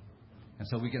Him. And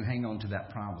so we can hang on to that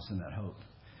promise and that hope.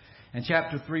 And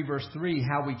chapter 3, verse 3,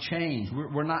 how we change.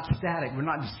 We're not static. We're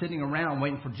not just sitting around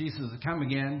waiting for Jesus to come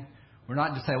again. We're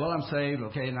not just saying, well, I'm saved.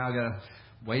 Okay, now I've got to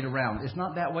wait around. It's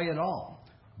not that way at all.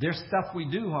 There's stuff we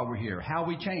do while we're here, how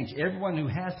we change. Everyone who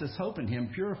has this hope in Him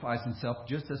purifies himself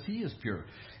just as He is pure.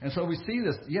 And so we see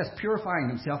this, yes, purifying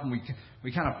himself, and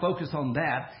we kind of focus on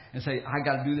that and say, I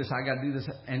got to do this, I got to do this.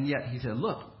 And yet He said,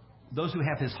 look, those who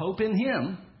have His hope in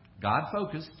Him,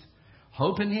 God-focused,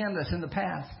 hope in Him that's in the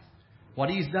past,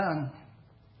 what He's done,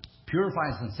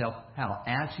 purifies Himself. How?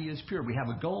 As He is pure. We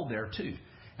have a goal there too.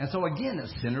 And so again,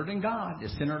 it's centered in God.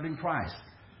 It's centered in Christ.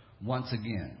 Once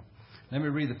again. Let me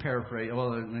read the paraphrase.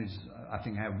 Well, I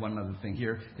think I have one other thing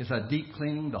here. It's a deep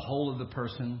cleaning, the whole of the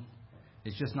person.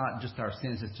 It's just not just our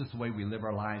sins. It's just the way we live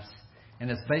our lives.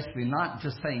 And it's basically not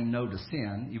just saying no to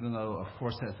sin, even though, of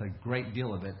course, that's a great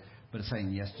deal of it, but it's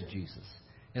saying yes to Jesus.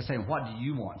 It's saying, what do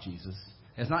you want, Jesus?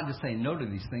 It's not just saying no to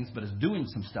these things, but it's doing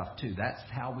some stuff too. That's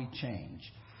how we change.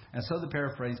 And so the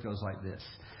paraphrase goes like this.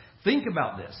 Think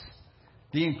about this.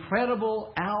 The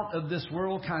incredible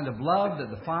out-of-this-world kind of love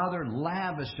that the Father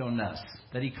lavished on us,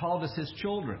 that He called us His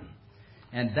children.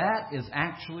 And that is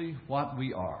actually what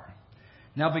we are.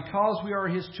 Now, because we are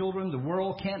His children, the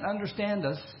world can't understand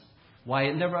us. Why,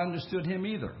 it never understood Him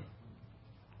either.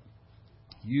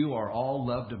 You are all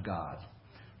loved of God.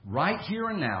 Right here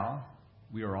and now,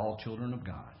 we are all children of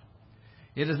God.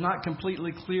 It is not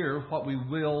completely clear what we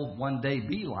will one day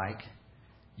be like,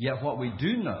 yet what we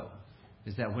do know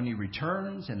is that when He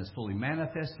returns and is fully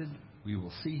manifested, we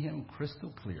will see Him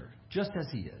crystal clear, just as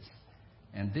He is.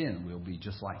 And then we'll be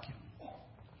just like Him.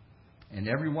 And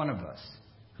every one of us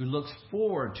who looks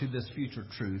forward to this future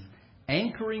truth,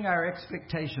 anchoring our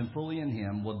expectation fully in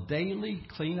Him, will daily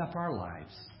clean up our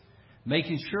lives,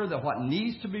 making sure that what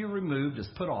needs to be removed is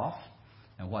put off,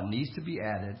 and what needs to be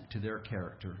added to their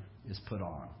character is put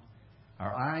on.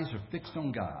 Our eyes are fixed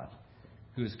on God,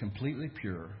 who is completely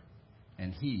pure,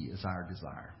 and He is our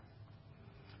desire.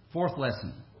 Fourth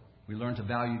lesson, we learn to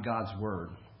value God's Word.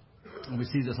 And we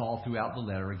see this all throughout the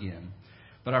letter again.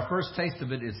 But our first taste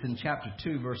of it is in chapter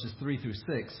 2, verses 3 through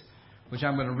 6, which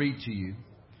I'm going to read to you.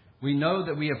 We know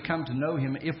that we have come to know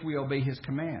Him if we obey His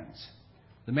commands.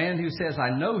 The man who says, I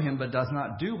know Him, but does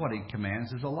not do what He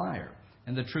commands is a liar,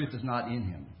 and the truth is not in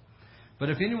him. But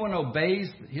if anyone obeys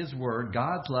His word,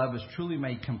 God's love is truly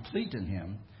made complete in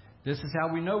him. This is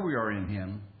how we know we are in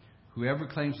Him. Whoever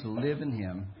claims to live in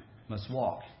Him must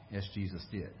walk as Jesus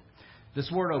did.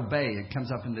 This word obey, it comes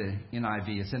up in the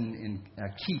NIV. It's in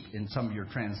keep in some of your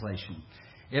translation.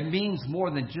 It means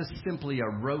more than just simply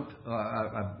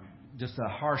just a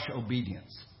harsh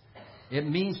obedience. It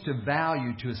means to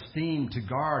value, to esteem, to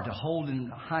guard, to hold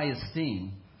in high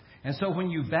esteem. And so when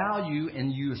you value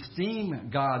and you esteem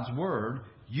God's Word,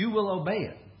 you will obey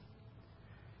it.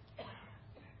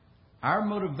 Our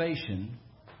motivation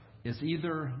is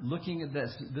either looking at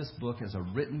this book as a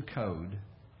written code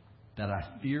that I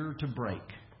fear to break.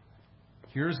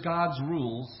 Here's God's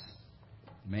rules.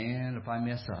 Man, if I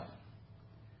mess up.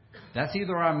 That's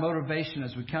either our motivation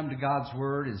as we come to God's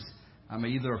Word is I'm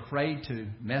either afraid to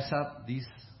mess up these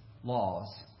laws,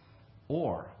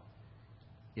 or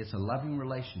it's a loving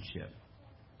relationship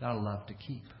that I love to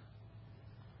keep.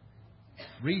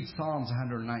 Read Psalms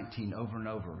 119 over and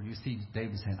over. You see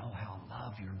David saying, oh, how I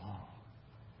love your law.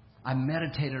 I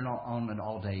meditated on it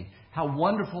all day. How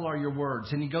wonderful are your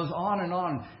words. And he goes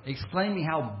on, explaining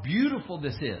how beautiful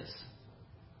this is.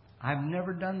 I've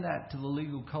never done that to the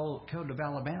legal code of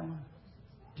Alabama.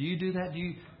 Do you do that?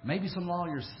 Maybe some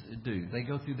lawyers do. They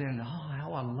go through there and, oh,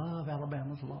 how I love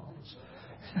Alabama's laws.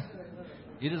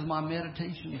 It is my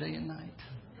meditation day and night.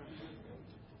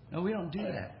 No, we don't do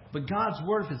that. But God's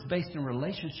Word, if it's based in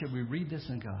relationship, we read this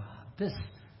and go, this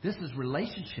is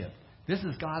relationship. This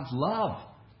is God's love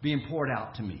being poured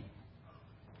out to me.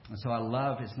 And so I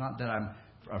love, it's not that I'm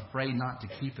afraid not to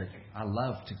keep it. I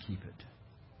love to keep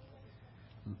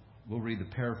it. We'll read the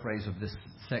paraphrase of this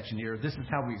section here. This is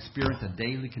how we experience a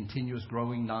daily, continuous,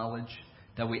 growing knowledge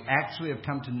that we actually have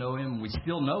come to know Him. We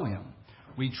still know Him.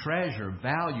 We treasure,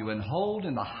 value, and hold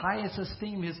in the highest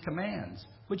esteem His commands,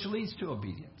 which leads to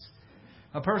obedience.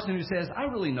 A person who says, I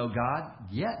really know God,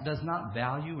 yet does not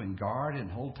value and guard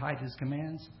and hold tight His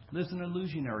commands, lives an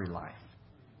illusionary life.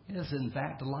 He is, in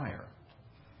fact, a liar.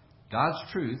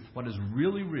 God's truth, what is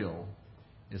really real,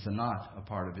 is not a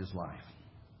part of his life.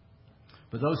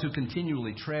 But those who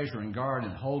continually treasure and guard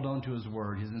and hold on to His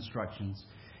Word, His instructions,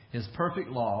 His perfect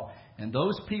law, and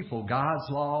those people, God's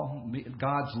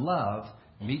love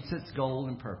meets its goal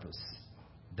and purpose,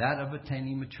 that of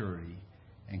attaining maturity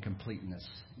and completeness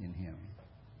in Him.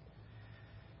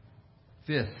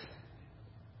 Fifth,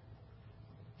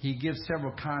 he gives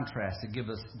several contrasts that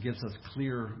gives us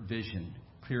clear vision,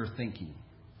 clear thinking.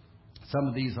 Some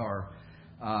of these are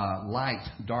light,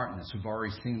 darkness. We've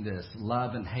already seen this.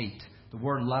 Love and hate. The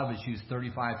word love is used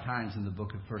 35 times in the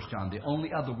book of 1 John. The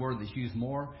only other word that's used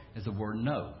more is the word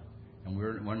no. And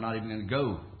we're not even going to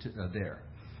go there.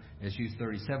 It's used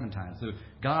 37 times. So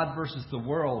God versus the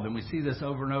world, and we see this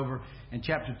over and over in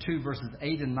chapter 2, verses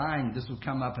 8 and 9. This will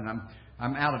come up, and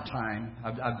I'm out of time.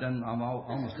 I'm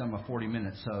almost done my 40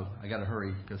 minutes, so I got to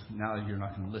hurry because now you're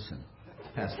not going to listen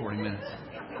past 40 minutes.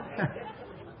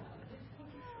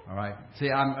 All right.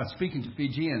 See, I'm speaking to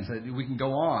Fijians. We can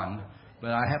go on, but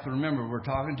I have to remember we're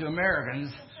talking to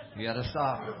Americans. You got to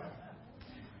stop.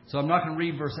 So I'm not going to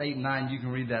read verse 8 and 9. You can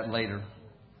read that later.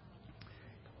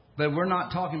 But we're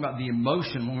not talking about the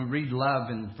emotion. When we read love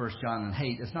in 1 John and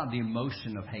hate, it's not the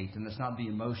emotion of hate, and it's not the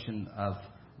emotion of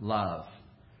love.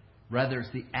 Rather,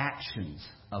 it's the actions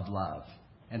of love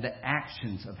and the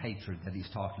actions of hatred that he's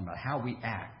talking about, how we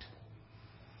act.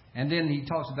 And then he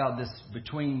talks about this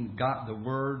between God, the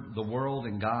world,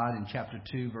 and God in chapter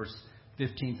 2, verse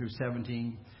 15 through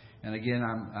 17. And again,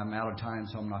 I'm out of time,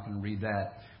 so I'm not going to read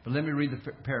that. But let me read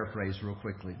the paraphrase real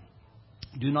quickly.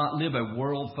 Do not live a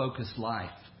world-focused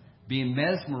life, being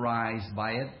mesmerized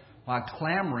by it while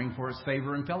clamoring for its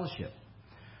favor and fellowship.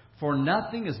 For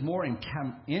nothing is more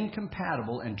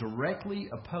incompatible and directly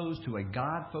opposed to a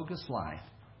God-focused life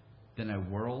than a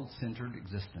world-centered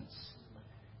existence.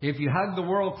 If you hug the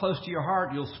world close to your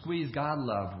heart, you'll squeeze God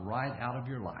love right out of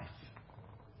your life.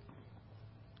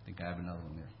 I think I have another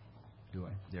one there. Do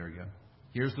I? There we go.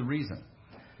 Here's the reason.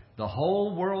 The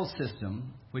whole world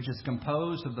system, which is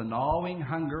composed of the gnawing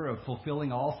hunger of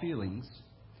fulfilling all feelings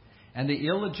and the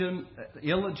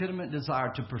illegitimate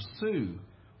desire to pursue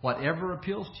whatever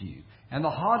appeals to you, and the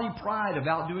haughty pride of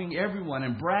outdoing everyone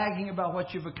and bragging about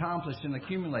what you've accomplished and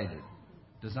accumulated,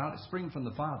 does not spring from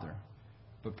the Father,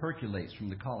 but percolates from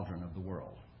the cauldron of the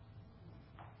world.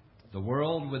 The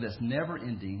world, with its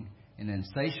never-ending and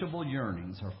insatiable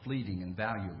yearnings, are fleeting and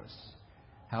valueless.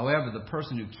 However, the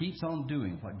person who keeps on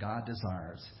doing what God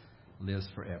desires lives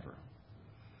forever.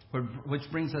 Which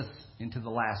brings us into the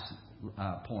last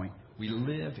point. We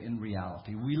live in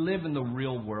reality. We live in the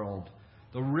real world.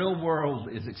 The real world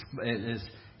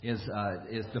is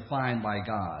defined by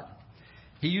God.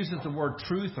 He uses the word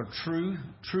truth or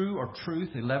true or truth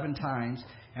 11 times.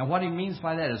 And what he means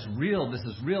by that is real. This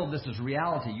is real. This is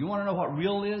reality. You want to know what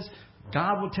real is?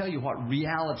 God will tell you what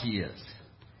reality is.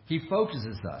 He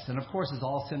focuses us. And of course, it's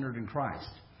all centered in Christ.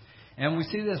 And we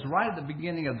see this right at the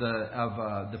beginning of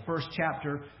the first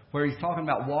chapter, where he's talking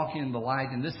about walking in the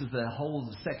light. And this is the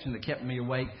whole section that kept me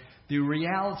awake. The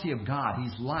reality of God.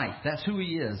 He's light. That's who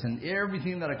he is. And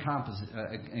everything that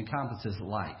encompasses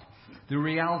light. The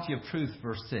reality of truth,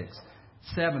 verse 6.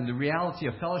 7, the reality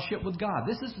of fellowship with God.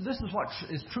 This is what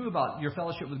is true about your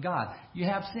fellowship with God. You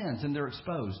have sins and they're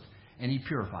exposed, and he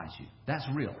purifies you. That's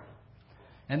real.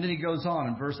 And then he goes on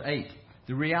in verse 8.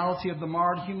 The reality of the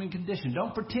marred human condition.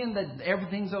 Don't pretend that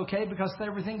everything's okay, because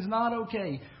everything's not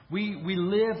okay. We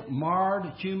live marred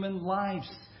human lives.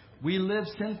 We live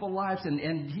sinful lives,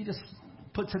 and he just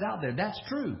puts it out there. That's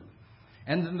true.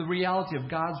 And then the reality of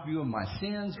God's view of my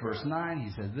sins. Verse 9,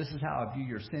 he says, this is how I view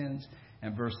your sins.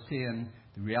 And verse 10,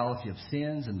 the reality of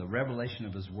sins and the revelation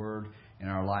of his word in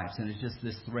our lives. And it's just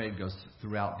this thread goes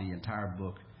throughout the entire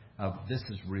book of this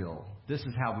is real. This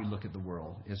is how we look at the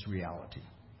world. It's reality.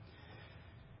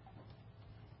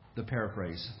 The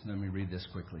paraphrase. Let me read this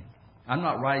quickly. I'm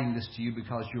not writing this to you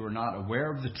because you are not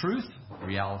aware of the truth,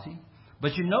 reality,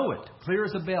 but you know it, clear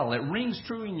as a bell. It rings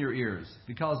true in your ears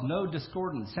because no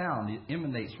discordant sound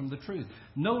emanates from the truth.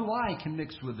 No lie can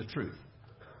mix with the truth.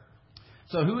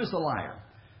 So who is the liar?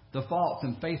 The false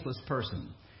and faithless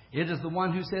person. It is the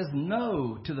one who says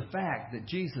no to the fact that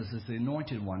Jesus is the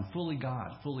anointed one, fully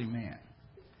God, fully man.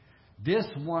 This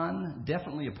one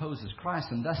definitely opposes Christ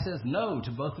and thus says no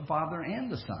to both the Father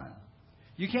and the Son.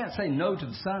 You can't say no to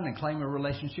the Son and claim a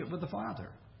relationship with the Father.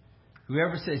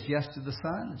 Whoever says yes to the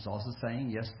Son is also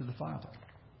saying yes to the Father.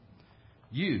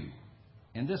 You,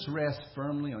 and this rests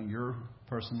firmly on your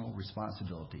personal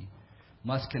responsibility,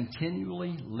 must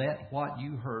continually let what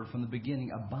you heard from the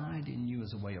beginning abide in you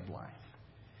as a way of life.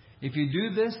 If you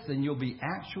do this, then you'll be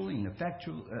actually and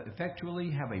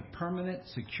effectually have a permanent,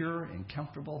 secure, and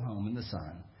comfortable home in the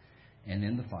Son and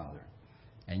in the Father.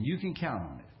 And you can count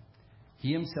on it.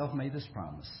 He himself made this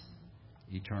promise,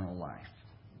 eternal life.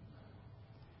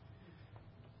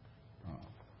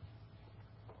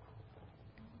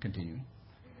 Continuing.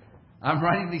 I'm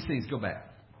writing these things. Go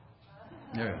back.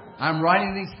 There. I'm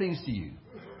writing these things to you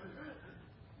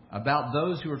about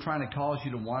those who are trying to cause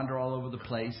you to wander all over the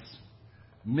place,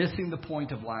 missing the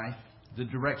point of life, the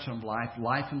direction of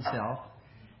life himself.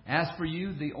 As for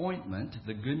you, the ointment,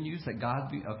 the good news that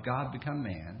God become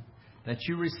man, that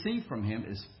you receive from Him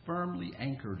is firmly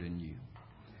anchored in you.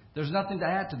 There's nothing to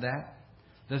add to that.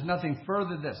 There's nothing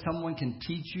further that someone can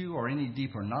teach you or any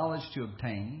deeper knowledge to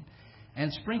obtain.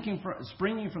 And springing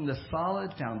from the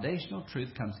solid foundational truth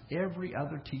comes every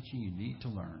other teaching you need to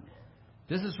learn.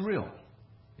 This is real.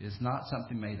 It is not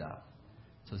something made up.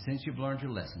 So since you've learned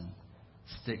your lesson,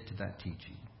 stick to that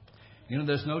teaching. You know,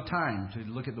 there's no time to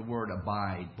look at the word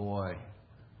abide. Boy,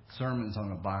 sermons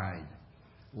on abide.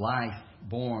 Life,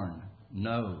 born,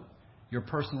 know. Your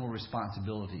personal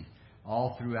responsibility.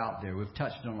 All throughout there. We've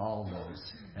touched on all of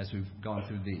those as we've gone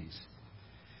through these.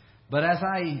 But as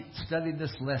I studied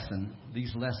these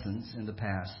lessons in the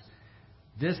past,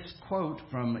 this quote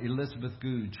from Elizabeth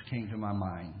Goudge came to my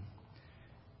mind.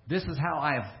 This is how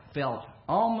I have felt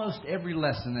almost every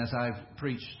lesson as I've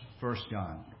preached 1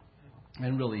 John.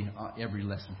 And really every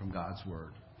lesson from God's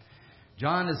Word.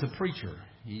 John is a preacher.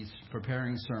 He's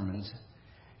preparing sermons.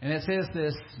 And it says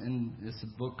this in this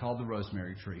book called The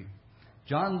Rosemary Tree.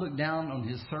 John looked down on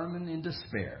his sermon in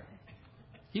despair.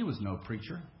 He was no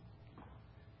preacher.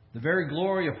 The very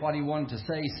glory of what he wanted to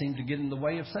say seemed to get in the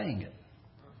way of saying it.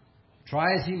 Try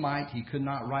as he might, he could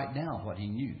not write down what he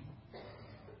knew.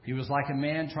 He was like a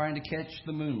man trying to catch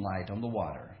the moonlight on the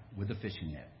water with a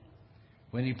fishing net.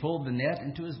 When he pulled the net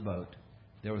into his boat,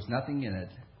 there was nothing in it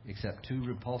except 2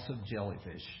 repulsive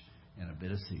jellyfish and a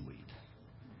bit of seaweed.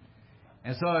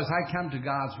 And so as I come to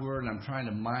God's Word and I'm trying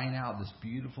to mine out this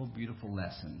beautiful, beautiful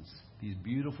lessons, these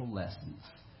beautiful lessons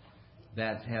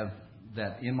that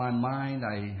in my mind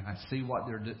I see what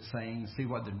they're saying, see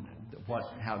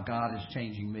how God is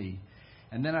changing me.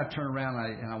 And then I turn around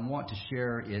and I want to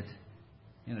share it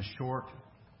in a short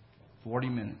 40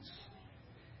 minutes.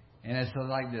 And it's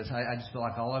like this. I just feel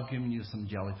like all I've given you is some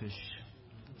jellyfish,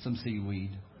 some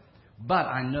seaweed. But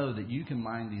I know that you can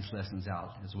mine these lessons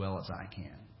out as well as I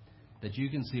can. That you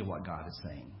can see what God is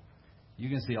saying. You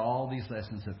can see all these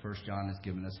lessons that 1 John has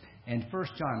given us. And 1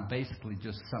 John basically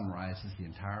just summarizes the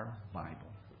entire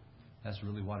Bible. That's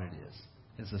really what it is.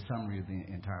 It's a summary of the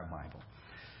entire Bible.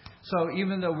 So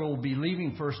even though we'll be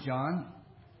leaving 1 John,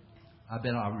 I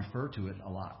bet I'll refer to it a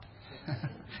lot.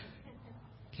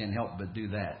 Can't help but do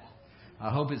that. I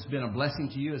hope it's been a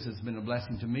blessing to you as it's been a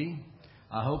blessing to me.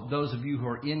 I hope those of you who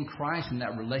are in Christ and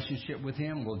that relationship with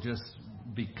Him will just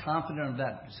be confident of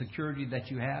that security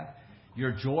that you have.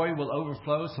 Your joy will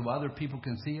overflow so other people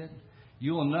can see it.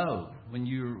 You will know when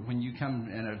you come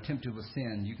and are tempted with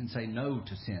sin, you can say no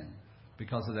to sin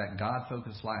because of that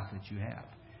God-focused life that you have.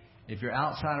 If you're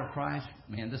outside of Christ,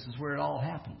 man, this is where it all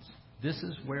happens. This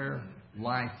is where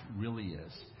life really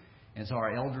is. And so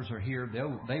our elders are here.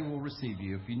 They will receive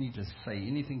you if you need to say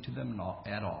anything to them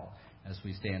at all as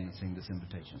we stand and sing this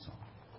invitation song.